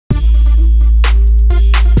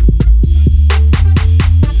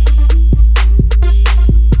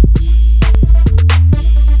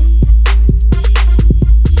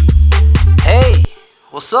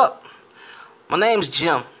What's up? My name's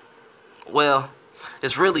Jim. Well,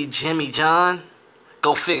 it's really Jimmy John.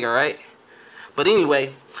 Go figure, right? But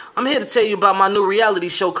anyway, I'm here to tell you about my new reality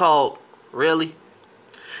show called Really?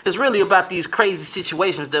 It's really about these crazy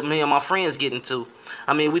situations that me and my friends get into.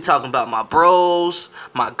 I mean, we talking about my bros,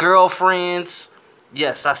 my girlfriends.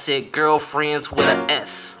 Yes, I said girlfriends with an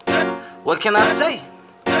S. What can I say?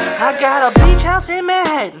 I got a beach house in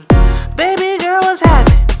Manhattan. Baby girl, what's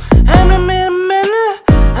happening?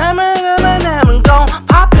 I'm gon'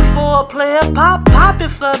 pop it for a player, pop it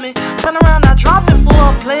for me. Turn around, now drop it for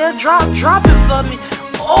a player, drop it for me.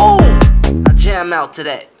 Oh, I jam out to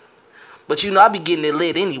that. But you know, I be getting it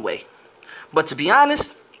lit anyway. But to be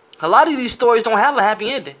honest, a lot of these stories don't have a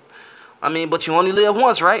happy ending. I mean, but you only live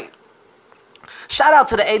once, right? Shout out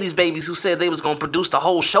to the 80s babies who said they was gonna produce the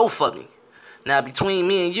whole show for me. Now, between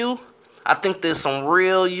me and you, I think there's some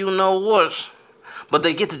real you-know-whats. But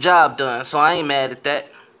they get the job done, so I ain't mad at that.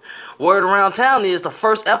 Word around town is the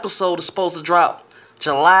first episode is supposed to drop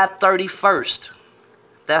July 31st.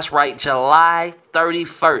 That's right, July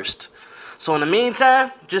 31st. So in the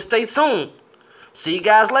meantime, just stay tuned. See you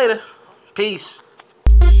guys later. Peace.